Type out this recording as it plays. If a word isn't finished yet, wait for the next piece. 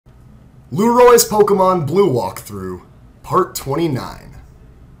Lueroi's Pokemon Blue Walkthrough, Part 29.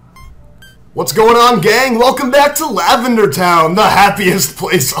 What's going on, gang? Welcome back to Lavender Town, the happiest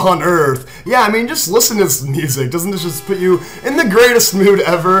place on Earth. Yeah, I mean, just listen to this music. Doesn't this just put you in the greatest mood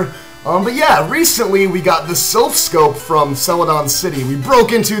ever? But yeah, recently we got the Sylph Scope from Celadon City. We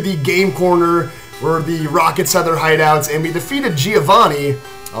broke into the game corner where the Rockets had their hideouts, and we defeated Giovanni.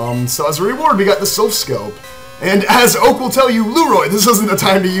 So as a reward, we got the Sylph Scope. And as Oak will tell you, Lueroi, this isn't the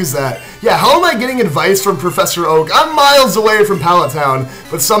time to use that. Yeah, how am I getting advice from Professor Oak? I'm miles away from Pallet Town,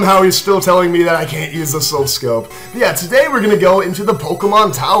 but somehow he's still telling me that I can't use the Sylph Scope. But yeah, today we're going to go into the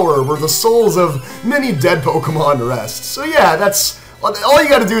Pokemon Tower, where the souls of many dead Pokemon rest. So yeah, that's all you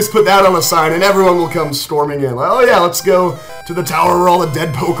got to do is put that on a sign, and everyone will come storming in. Like, oh yeah, let's go to the tower where all the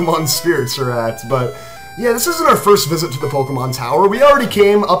dead Pokemon spirits are at. But yeah, this isn't our first visit to the Pokemon Tower. We already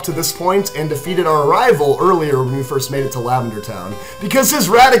came up to this point and defeated our rival earlier when we first made it to Lavender Town, because his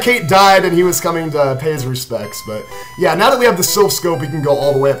Raticate died and he was coming to pay his respects. But yeah, now that we have the Sylph Scope, we can go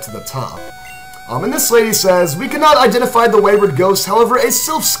all the way up to the top. And this lady says, we cannot identify the wayward ghosts, however, a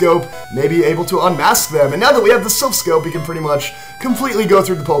Sylph Scope may be able to unmask them. And now that we have the Sylph Scope, we can pretty much completely go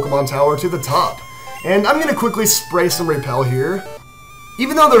through the Pokemon Tower to the top. And I'm going to quickly spray some Repel here.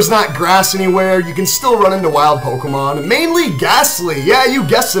 Even though there's not grass anywhere, you can still run into wild Pokemon, mainly Gastly. Yeah, you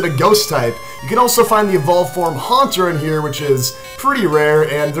guessed it, a ghost type. You can also find the evolved form Haunter in here, which is pretty rare,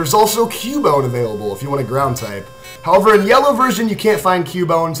 and there's also Cubone available if you want a ground type. However, in yellow version, you can't find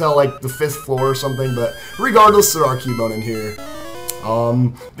Cubone until like the 5th floor or something, but regardless, there are Cubone in here.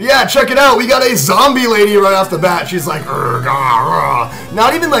 But yeah, check it out. We got a zombie lady right off the bat. She's like,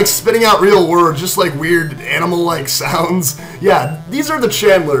 not even like spitting out real words, just like weird animal-like sounds. Yeah, these are the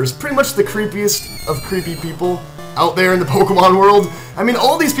Chandlers, pretty much the creepiest of creepy people out there in the Pokemon world. I mean,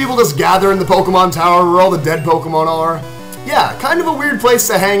 all these people just gather in the Pokemon Tower where all the dead Pokemon are. Yeah, kind of a weird place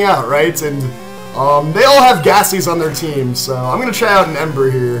to hang out, right? And they all have Gastlys on their team, so I'm gonna try out an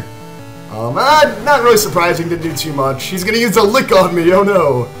Ember here. Not really surprising, didn't do too much. He's gonna use a Lick on me, oh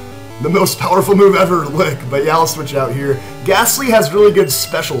no. The most powerful move ever, Lick. But yeah, I'll switch out here. Gastly has really good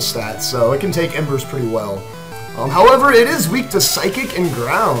special stats, so it can take Embers pretty well. However, it is weak to Psychic and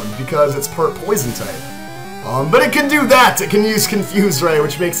Ground, because it's part Poison type. But it can do that! It can use Confuse Ray,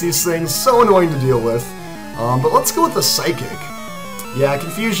 which makes these things so annoying to deal with. But let's go with the Psychic. Yeah,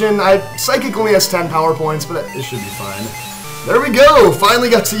 Confusion, Psychic only has 10 power points, but it should be fine. There we go!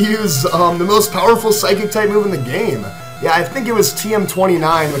 Finally got to use the most powerful Psychic-type move in the game. Yeah, I think it was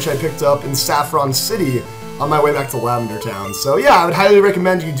TM29, which I picked up in Saffron City on my way back to Lavender Town. So yeah, I would highly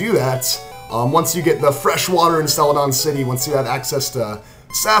recommend you do that. Once you get the fresh water in Celadon City, once you have access to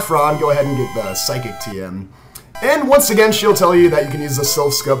Saffron, go ahead and get the Psychic TM. And once again, she'll tell you that you can use the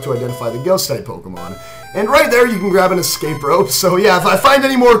Sylph Scope to identify the Ghost-type Pokemon. And right there, you can grab an Escape Rope. So yeah, if I find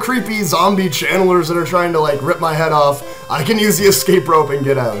any more creepy zombie channelers that are trying to, like, rip my head off, I can use the Escape Rope and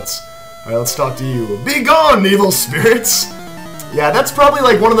get out. Alright, let's talk to you. Be gone, evil spirits! Yeah, that's probably,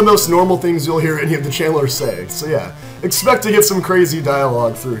 like, one of the most normal things you'll hear any of the channelers say. So yeah, expect to get some crazy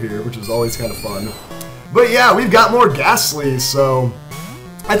dialogue through here, which is always kind of fun. But yeah, we've got more Gastly, so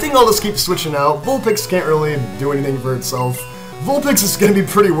I think I'll just keep switching out. Vulpix can't really do anything for itself. Vulpix is going to be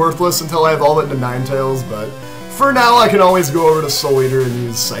pretty worthless until I evolve it into Ninetales, but for now I can always go over to Soul Eater and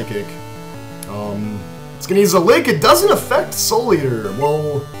use Psychic. It's going to use a Lick. It doesn't affect Soul Eater.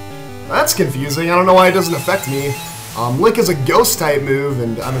 Well, that's confusing. I don't know why it doesn't affect me. Lick is a Ghost-type move,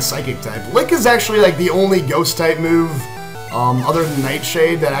 and I'm a Psychic-type. Lick is actually like the only Ghost-type move other than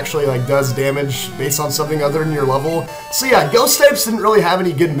Nightshade that actually like does damage based on something other than your level. So yeah, Ghost types didn't really have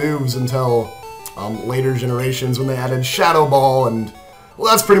any good moves until later generations when they added Shadow Ball, and well,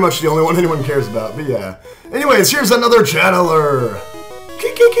 that's pretty much the only one anyone cares about. But yeah. Anyways, here's another channeler.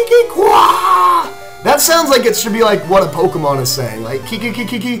 Kiki-kiki-kwa! That sounds like it should be like what a Pokemon is saying. Like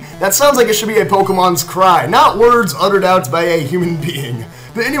kiki-kiki-kiki. That sounds like it should be a Pokemon's cry, not words uttered out by a human being.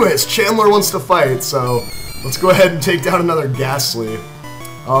 But anyways, Chandler wants to fight, so let's go ahead and take down another Gastly.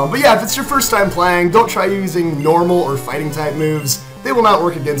 But yeah, if it's your first time playing, don't try using normal or fighting type moves. They will not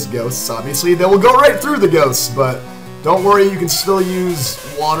work against ghosts, obviously. They will go right through the ghosts, but don't worry, you can still use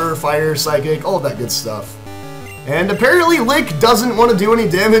water, fire, psychic, all of that good stuff. And apparently Lick doesn't want to do any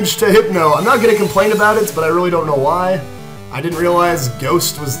damage to Hypno. I'm not going to complain about it, but I really don't know why. I didn't realize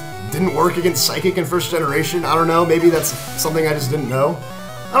Ghost didn't work against Psychic in first generation. I don't know, maybe that's something I just didn't know.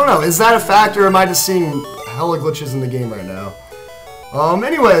 I don't know, is that a fact, or am I just seeing hella glitches in the game right now?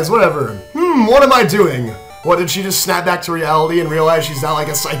 Anyways, whatever. What am I doing? What, did she just snap back to reality and realize she's not like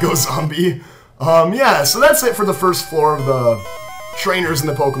a psycho zombie? Yeah, so that's it for the first floor of the trainers in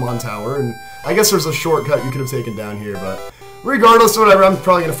the Pokemon Tower, and I guess there's a shortcut you could have taken down here, but regardless of whatever, I'm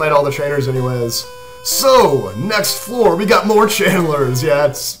probably going to fight all the trainers anyways. So, next floor, we got more channelers. Yeah,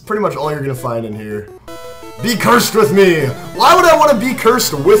 it's pretty much all you're going to find in here. Be cursed with me! Why would I want to be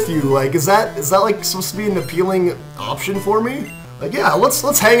cursed with you? Like, is that like supposed to be an appealing option for me? Like, yeah,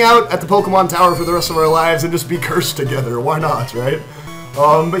 let's hang out at the Pokemon Tower for the rest of our lives and just be cursed together. Why not, right?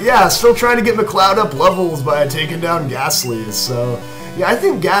 But yeah, still trying to get McCloud up levels by taking down Gastly. So, yeah, I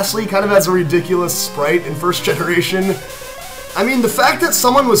think Gastly kind of has a ridiculous sprite in first generation. I mean, the fact that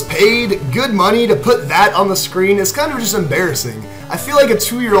someone was paid good money to put that on the screen is kind of just embarrassing. I feel like a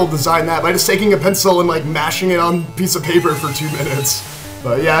 2-year-old designed that by just taking a pencil and like mashing it on a piece of paper for 2 minutes.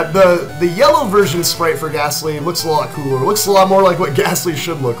 But yeah, the yellow version sprite for Gastly looks a lot cooler. Looks a lot more like what Gastly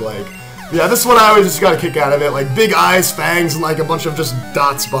should look like. Yeah, this one I always just got a kick out of it. Like big eyes, fangs, and like a bunch of just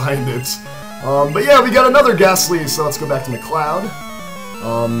dots behind it. But yeah, we got another Gastly, so let's go back to McCloud.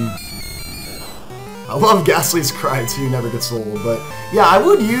 I love Gastly's cry too, never gets old, but yeah, I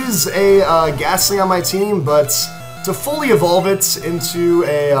would use a Gastly on my team, but to fully evolve it into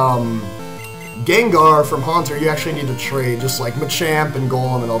a Gengar from Haunter, you actually need to trade, just like Machamp and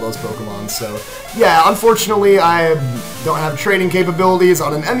Golem and all those Pokemon, so yeah, unfortunately I don't have trading capabilities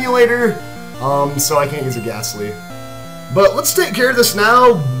on an emulator, so I can't use a Gastly. But let's take care of this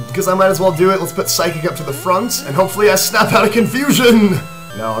now, because I might as well do it. Let's put Psychic up to the front, and hopefully I snap out of confusion!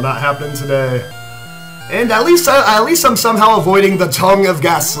 No, not happening today. And at least I'm somehow avoiding the tongue of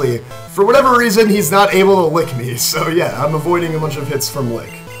Gastly. For whatever reason, he's not able to lick me, so yeah, I'm avoiding a bunch of hits from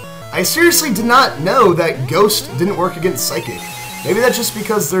Lick. I seriously did not know that Ghost didn't work against Psychic. Maybe that's just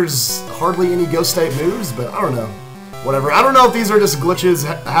because there's hardly any Ghost-type moves, but I don't know. Whatever, I don't know if these are just glitches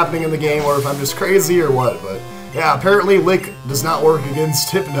happening in the game or if I'm just crazy or what, but yeah, apparently Lick does not work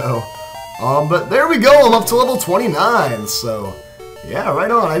against Hypno. But there we go, I'm up to level 29, so yeah,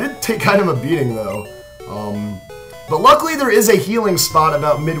 right on. I did take kind of a beating though. But luckily there is a healing spot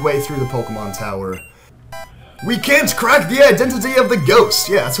about midway through the Pokemon Tower. We can't crack the identity of the ghost.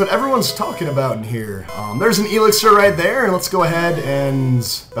 Yeah, that's what everyone's talking about in here. There's an Elixir right there, and let's go ahead and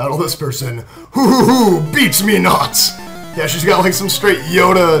battle this person. Hoo, beat me not! Yeah, she's got like some straight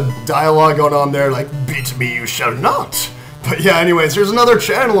Yoda dialogue going on there, like, beat me you shall not! But yeah, anyways, here's another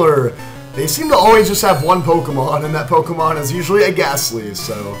Channeler. They seem to always just have one Pokemon, and that Pokemon is usually a Gastly,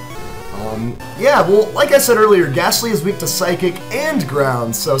 so... yeah, well, like I said earlier, Gastly is weak to Psychic and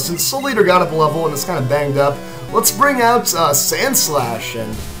Ground, so since Soul Eater got up a level and is kind of banged up, let's bring out Sandslash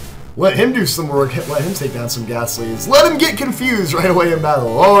and let him do some work, let him take down some Gastlys. Let him get confused right away in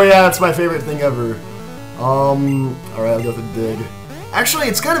battle. Oh yeah, that's my favorite thing ever. Alright, I'll go with the Dig. Actually,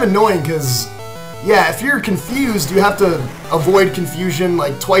 it's kind of annoying because, yeah, if you're confused, you have to avoid confusion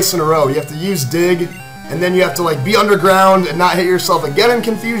like twice in a row. You have to use Dig, and then you have to like be underground and not hit yourself again in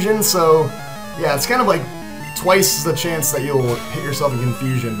confusion, so yeah, it's kind of like twice the chance that you'll hit yourself in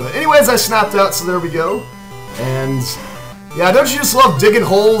confusion. But anyways, I snapped out, so there we go. And yeah, don't you just love digging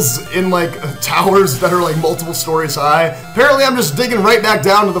holes in like towers that are like multiple stories high? Apparently I'm just digging right back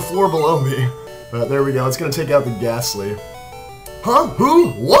down to the floor below me. But there we go, it's gonna take out the Gastly. Huh?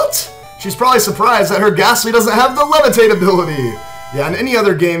 Who? What? She's probably surprised that her Gastly doesn't have the Levitate ability. Yeah, in any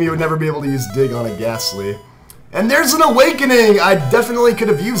other game, you would never be able to use Dig on a Gastly. And there's an Awakening! I definitely could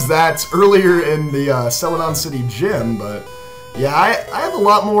have used that earlier in the Celadon City gym, but yeah, I have a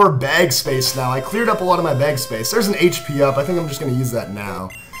lot more bag space now. I cleared up a lot of my bag space. There's an HP up. I think I'm just going to use that now.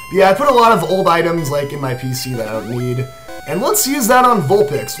 But yeah, I put a lot of old items like in my PC that I don't need. And let's use that on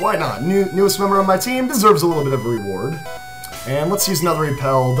Vulpix. Why not? Newest member on my team deserves a little bit of a reward. And let's use another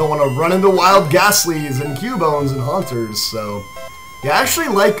Repel. Don't want to run into wild Gastlys and Cubones and Haunters, so... yeah, I actually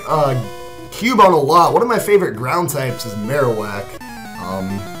like Cubone a lot. One of my favorite ground types is Marowak.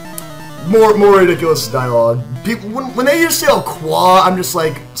 More ridiculous dialogue. People, when they just say Qua, I'm just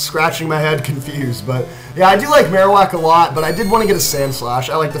like scratching my head confused. But yeah, I do like Marowak a lot, but I did want to get a Sandslash.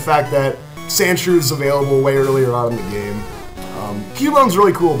 I like the fact that Sandshrew is available way earlier on in the game. Cubone's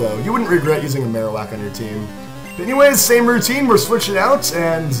really cool though. You wouldn't regret using a Marowak on your team. But anyways, same routine, we're switching out,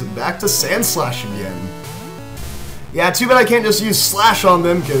 and back to Sandslash again. Yeah, too bad I can't just use Slash on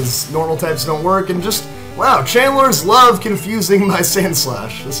them, because normal types don't work, and just, wow, channelers love confusing my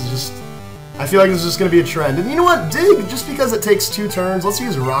Sandslash. This is just, I feel like this is just going to be a trend. And you know what, Dig, just because it takes 2 turns, let's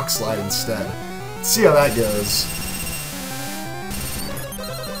use Rock Slide instead. Let's see how that goes.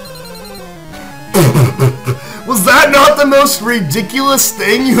 Was that not the most ridiculous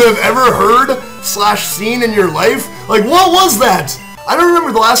thing you have ever heard / seen in your life? Like, what was that? I don't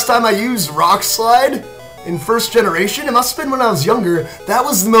remember the last time I used Rock Slide in first generation. It must have been when I was younger. That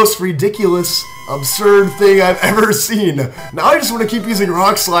was the most ridiculous, absurd thing I've ever seen. Now I just want to keep using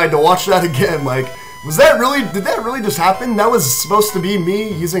Rock Slide to watch that again. Like, Was that really, did that really just happen? That was supposed to be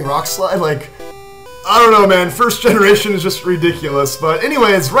me using Rock Slide? Like, I don't know, man. First generation is just ridiculous. But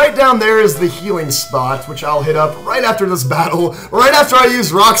anyways, right down there is the healing spot, which I'll hit up right after this battle, right after I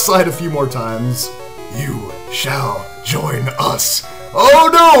use Rock Slide a few more times. You shall join us. Oh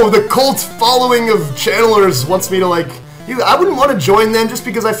no, the cult following of channelers wants me to, like, I wouldn't want to join them just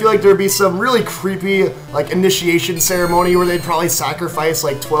because I feel like there'd be some really creepy, like, initiation ceremony where they'd probably sacrifice,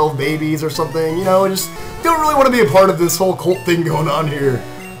 like, 12 babies or something, you know. I just don't really want to be a part of this whole cult thing going on here.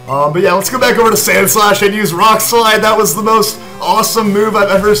 But yeah, let's go back over to Sand Slash and use Rock Slide. That was the most awesome move I've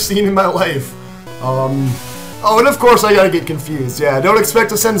ever seen in my life. Oh, and of course I gotta get confused. Yeah, don't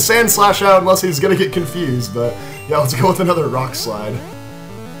expect to send Sand Slash out unless he's gonna get confused, but yeah, let's go with another Rock Slide.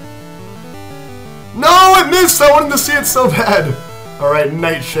 No, I missed! I wanted to see it so bad! Alright,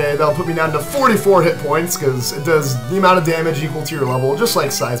 Nightshade. That'll put me down to 44 hit points, because it does the amount of damage equal to your level, just like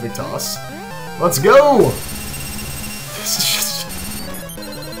Seismic Toss. Let's go! This is just...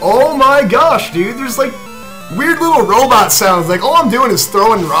 Oh my gosh, dude! There's like weird little robot sounds. Like, all I'm doing is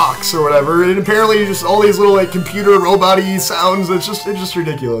throwing rocks or whatever, and apparently just all these little, like, computer robot-y sounds. It's just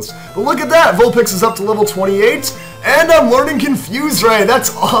ridiculous. But look at that! Vulpix is up to level 28, and I'm learning Confuse Ray.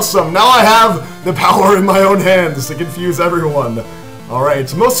 That's awesome! Now I have the power in my own hands to confuse everyone.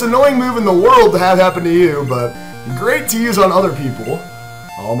 Alright, most annoying move in the world to have happen to you, but great to use on other people.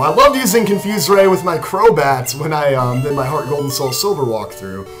 I loved using Confuse Ray with my Crobat when I did my Heart Gold and Soul Silver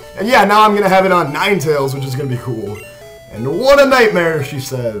walkthrough. And yeah, now I'm going to have it on Ninetales, which is going to be cool. And what a nightmare, she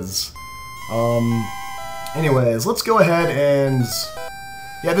says. Anyways, let's go ahead and...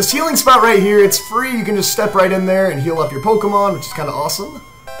 Yeah, this healing spot right here, it's free. You can just step right in there and heal up your Pokemon, which is kind of awesome.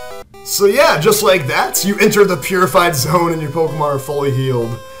 So yeah, just like that, you enter the Purified Zone and your Pokemon are fully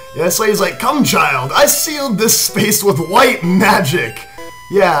healed. Yeah, this lady's like, "Come, child, I sealed this space with white magic.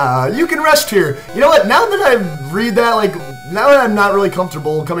 Yeah, you can rest here." You know what, now that I read that, like, now that I'm not really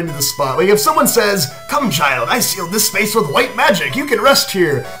comfortable coming to the spot, like, if someone says, "Come, child, I sealed this space with white magic, you can rest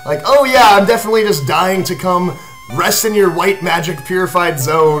here," like, oh yeah, I'm definitely just dying to come rest in your white magic purified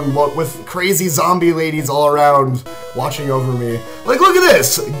zone with crazy zombie ladies all around watching over me. Like, look at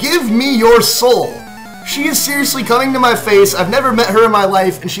this! Give me your soul! She is seriously coming to my face, I've never met her in my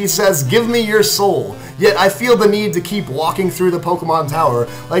life, and she says, "Give me your soul." Yet I feel the need to keep walking through the Pokemon Tower.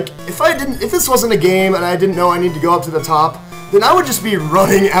 Like, if this wasn't a game and I didn't know I need to go up to the top, then I would just be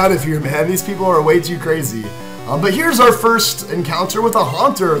running out of here, man. These people are way too crazy. But here's our first encounter with a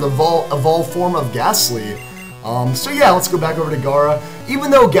Haunter, the evolved form of Gastly. So yeah, let's go back over to Gara.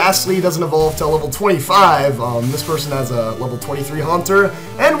 Even though Gastly doesn't evolve till level 25, this person has a level 23 Haunter.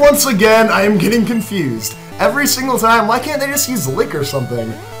 And once again, I am getting confused. Every single time, why can't they just use Lick or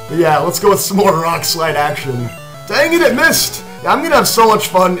something? But yeah, let's go with some more Rock Slide action. Dang it, it missed! Yeah, I'm gonna have so much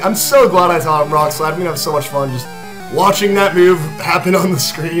fun. I'm so glad I taught him Rock Slide. I'm gonna have so much fun just watching that move happen on the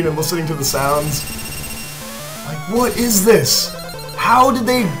screen and listening to the sounds. Like, what is this? How did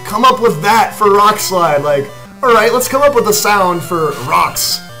they come up with that for Rock Slide? Like, alright, let's come up with a sound for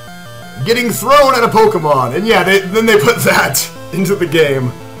rocks getting thrown at a Pokemon. And yeah, then they put that into the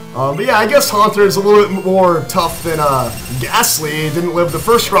game. But yeah, I guess Haunter is a little bit more tough than Gastly. Didn't live the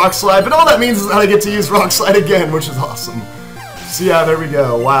first Rock Slide, but all that means is that I get to use Rock Slide again, which is awesome. So yeah, there we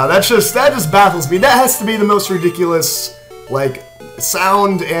go. Wow, that just baffles me. That has to be the most ridiculous, like,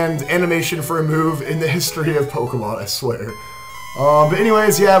 sound and animation for a move in the history of Pokemon, I swear. But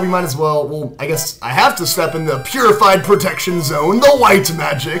anyways, yeah, we might as well, I guess I have to step in the Purified Protection Zone, the white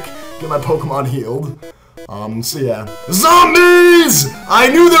magic, get my Pokemon healed. So yeah. Zombies! I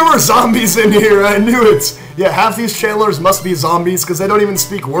knew there were zombies in here, I knew it! Yeah, half these channelers must be zombies, because they don't even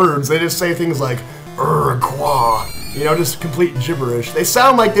speak words, they just say things like, "Qua," you know, just complete gibberish. They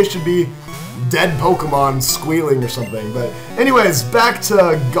sound like they should be dead Pokemon squealing or something, but anyways, back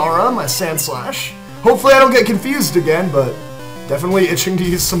to Gara, my Sand Slash. Hopefully I don't get confused again, but definitely itching to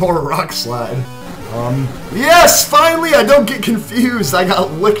use some more Rock Slide. Yes! Finally, I don't get confused. I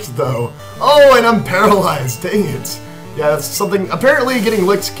got licked, though. Oh, and I'm paralyzed. Dang it. Yeah, that's something. Apparently, getting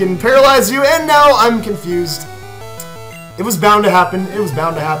licked can paralyze you, and now I'm confused. It was bound to happen. It was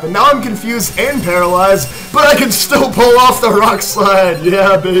bound to happen. Now I'm confused and paralyzed, but I can still pull off the Rock Slide.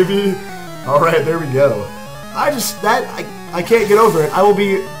 Yeah, baby. Alright, there we go. I can't get over it. I will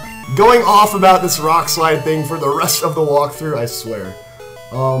be going off about this Rock Slide thing for the rest of the walkthrough, I swear.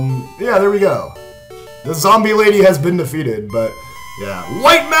 Yeah, there we go. The zombie lady has been defeated, but yeah.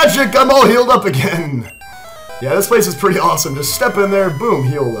 White magic! I'm all healed up again! Yeah, this place is pretty awesome. Just step in there, boom,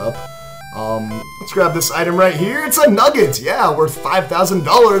 healed up. Let's grab this item right here. It's a nugget! Yeah, worth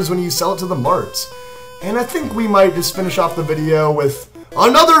 $5,000 when you sell it to the mart. And I think we might just finish off the video with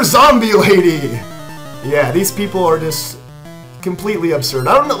another zombie lady! Yeah, these people are just completely absurd.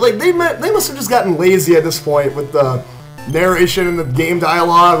 I don't know, like, they must have just gotten lazy at this point with the narration and the game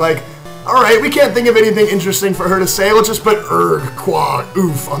dialogue. Like, alright, we can't think of anything interesting for her to say, let's just put qua,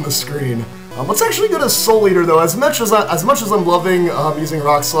 oof on the screen. Let's actually go to Soul Eater, though. As much as I'm loving using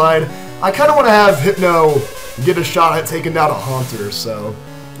Rock Slide, I kind of want to have Hypno get a shot at taking down a Haunter, so...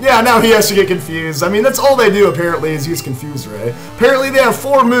 Yeah, now he has to get Confused. I mean, that's all they do, apparently, is use Confuse Ray. Apparently, they have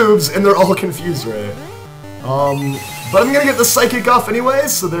 4 moves, and they're all Confuse Ray. But I'm gonna get the Psychic off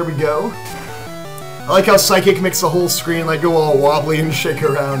anyways, so there we go. I like how Psychic makes the whole screen, like, go all wobbly and shake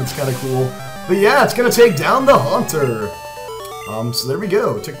around. It's kind of cool. But yeah, it's gonna take down the Haunter. So there we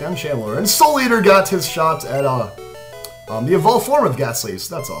go. Took down Channeler. And Soul Eater got his shot at, the evolved form of Gastly,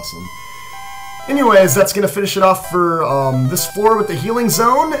 so that's awesome. Anyways, that's going to finish it off for this floor with the Healing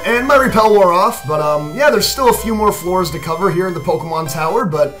Zone, and my Repel wore off, but yeah, there's still a few more floors to cover here in the Pokemon Tower,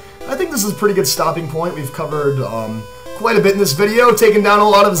 but I think this is a pretty good stopping point. We've covered quite a bit in this video, taken down a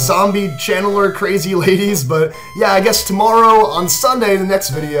lot of zombie channeler crazy ladies, but yeah, I guess tomorrow, on Sunday, in the next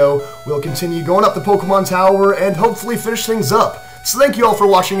video, we'll continue going up the Pokemon Tower and hopefully finish things up. So thank you all for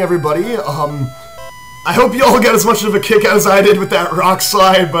watching, everybody. I hope you all got as much of a kick out as I did with that Rock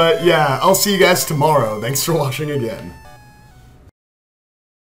Slide, but yeah, I'll see you guys tomorrow. Thanks for watching again.